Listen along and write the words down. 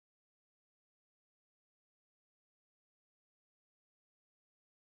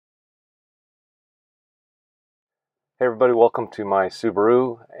Hey everybody, welcome to my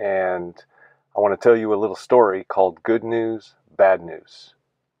Subaru, and I want to tell you a little story called Good News, Bad News.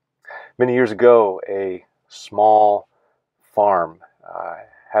 Many years ago, a small farm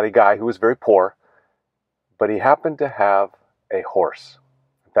had a guy who was very poor, but he happened to have a horse.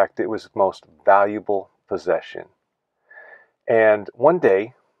 In fact, it was his most valuable possession. And one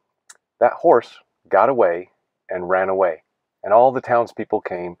day, that horse got away and ran away. And all the townspeople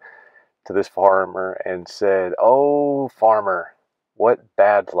came to this farmer and said, "Oh, farmer, what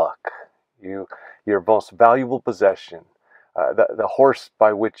bad luck. Your most valuable possession, the horse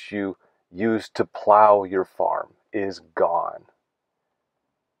by which you used to plow your farm, is gone.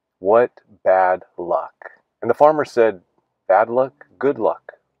 What bad luck." And the farmer said, "Bad luck, good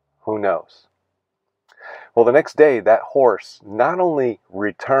luck, who knows?" Well, the next day, that horse not only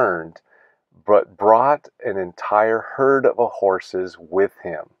returned, but brought an entire herd of horses with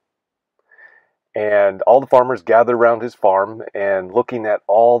him. And all the farmers gathered around his farm and, looking at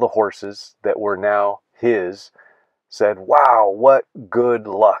all the horses that were now his, said, "Wow, what good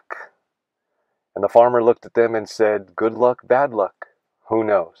luck." And the farmer looked at them and said, "Good luck, bad luck, who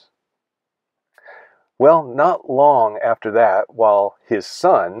knows?" Well, not long after that, while his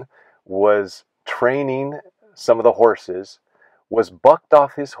son was training some of the horses, was bucked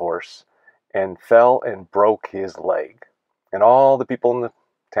off his horse and fell and broke his leg. And all the people in the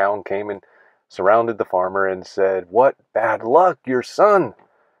town came and surrounded the farmer and said, "What bad luck, your son,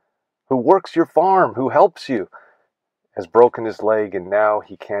 who works your farm, who helps you, has broken his leg and now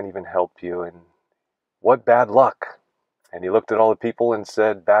he can't even help you. And what bad luck." And he looked at all the people and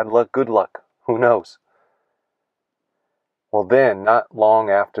said, "Bad luck, good luck, who knows?" Well, then, not long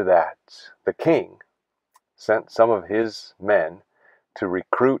after that, the king sent some of his men to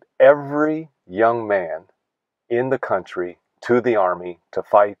recruit every young man in the country to the army to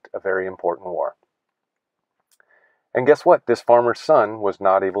fight a very important war. And guess what? This farmer's son was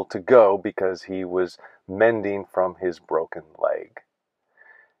not able to go because he was mending from his broken leg.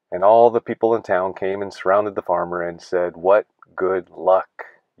 And all the people in town came and surrounded the farmer and said, "What good luck.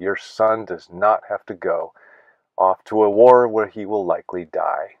 Your son does not have to go off to a war where he will likely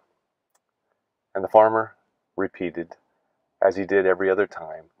die." And the farmer repeated, as he did every other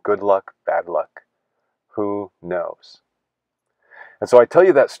time, "Good luck, bad luck, who knows?" And so I tell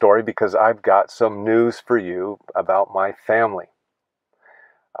you that story because I've got some news for you about my family.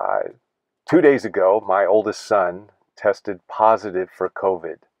 2 days ago, my oldest son tested positive for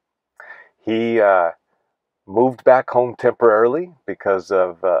COVID. He moved back home temporarily because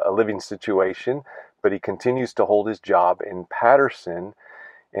of a living situation, but he continues to hold his job in Patterson,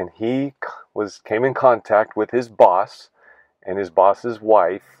 and he came in contact with his boss and his boss's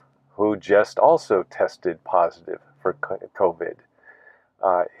wife, who just also tested positive for COVID.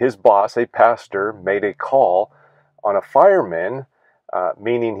 His boss, a pastor, made a call on a fireman,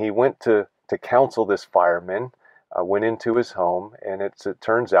 meaning he went to counsel this fireman, went into his home, and it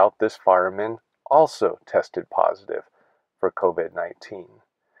turns out this fireman also tested positive for COVID-19.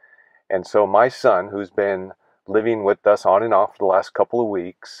 And so my son, who's been living with us on and off for the last couple of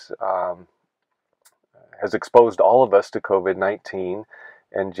weeks, has exposed all of us to COVID-19.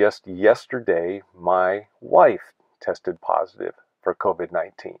 And just yesterday, my wife tested positive for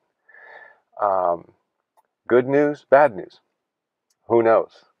COVID-19. Good news, bad news, who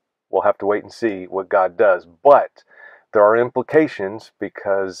knows? We'll have to wait and see what God does. But there are implications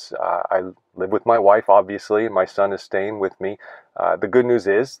because I live with my wife, obviously, and my son is staying with me. The good news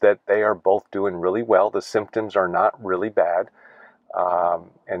is that they are both doing really well. The symptoms are not really bad.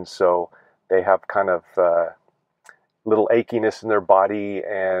 And so they have kind of little achiness in their body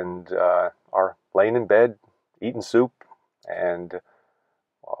and are laying in bed, eating soup, and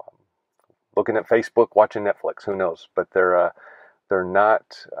looking at Facebook, watching Netflix. Who knows? But they're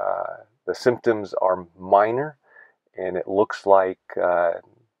not. The symptoms are minor, and it looks like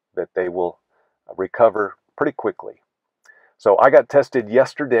that they will recover pretty quickly. So I got tested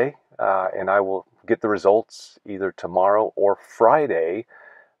yesterday, and I will get the results either tomorrow or Friday.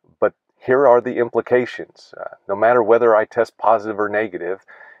 But here are the implications. No matter whether I test positive or negative,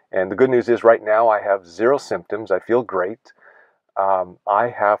 and the good news is right now I have zero symptoms. I feel great. I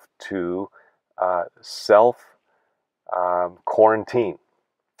have to self quarantine.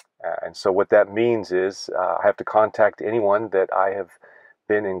 And so what that means is I have to contact anyone that I have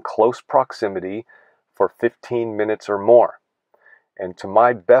been in close proximity for 15 minutes or more. And to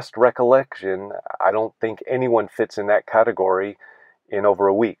my best recollection, I don't think anyone fits in that category in over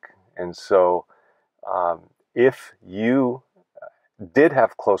a week. And so if you did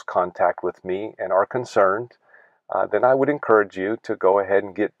have close contact with me and are concerned, then I would encourage you to go ahead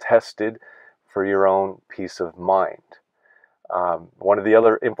and get tested for your own peace of mind. One of the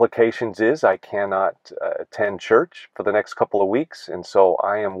other implications is I cannot attend church for the next couple of weeks, and so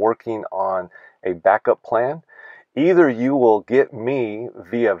I am working on a backup plan. Either you will get me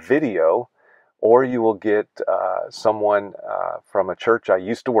via video, or you will get someone from a church I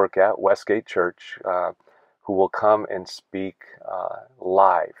used to work at, Westgate Church, who will come and speak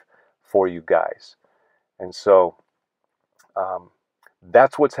live for you guys. And so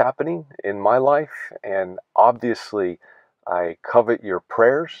that's what's happening in my life, and obviously I covet your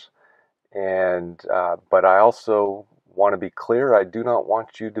prayers, and but I also want to be clear, I do not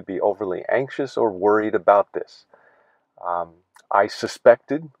want you to be overly anxious or worried about this. I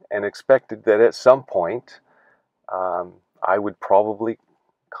suspected and expected that at some point I would probably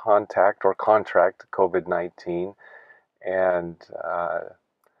contact or contract COVID-19, and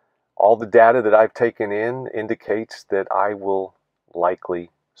all the data that I've taken in indicates that I will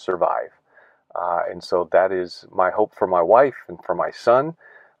likely survive. And so that is my hope for my wife and for my son.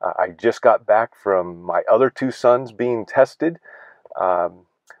 I just got back from my other two sons being tested.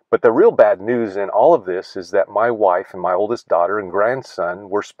 But the real bad news in all of this is that my wife and my oldest daughter and grandson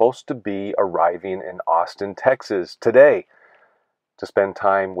were supposed to be arriving in Austin, Texas today to spend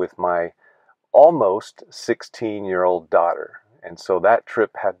time with my almost 16-year-old daughter. And so that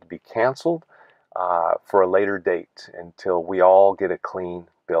trip had to be canceled for a later date until we all get a clean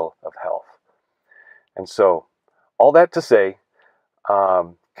bill of health. And so all that to say,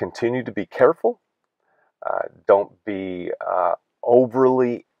 continue to be careful. Don't be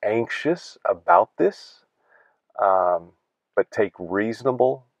overly anxious about this, but take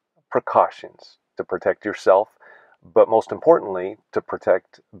reasonable precautions to protect yourself, but most importantly, to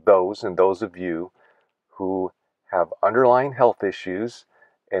protect those of you who have underlying health issues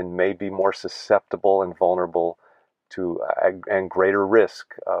and may be more susceptible and vulnerable to and greater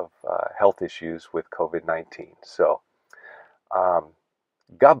risk of health issues with COVID-19. So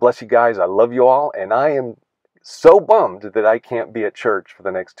God bless you guys. I love you all, and I am so bummed that I can't be at church for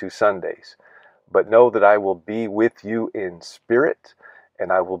the next 2 Sundays. But know that I will be with you in spirit,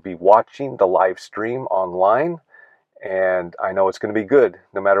 and I will be watching the live stream online. And I know it's going to be good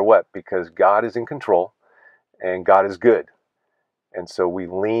no matter what, because God is in control and God is good. And so we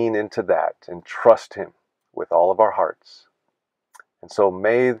lean into that and trust Him with all of our hearts. And so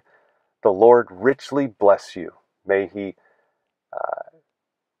may the Lord richly bless you. May He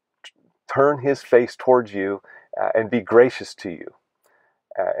turn His face towards you and be gracious to you.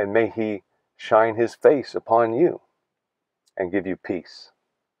 And may He shine His face upon you and give you peace.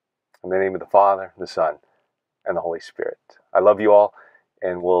 In the name of the Father, the Son, and the Holy Spirit. I love you all,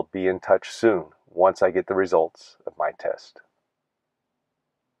 and we'll be in touch soon once I get the results of my test.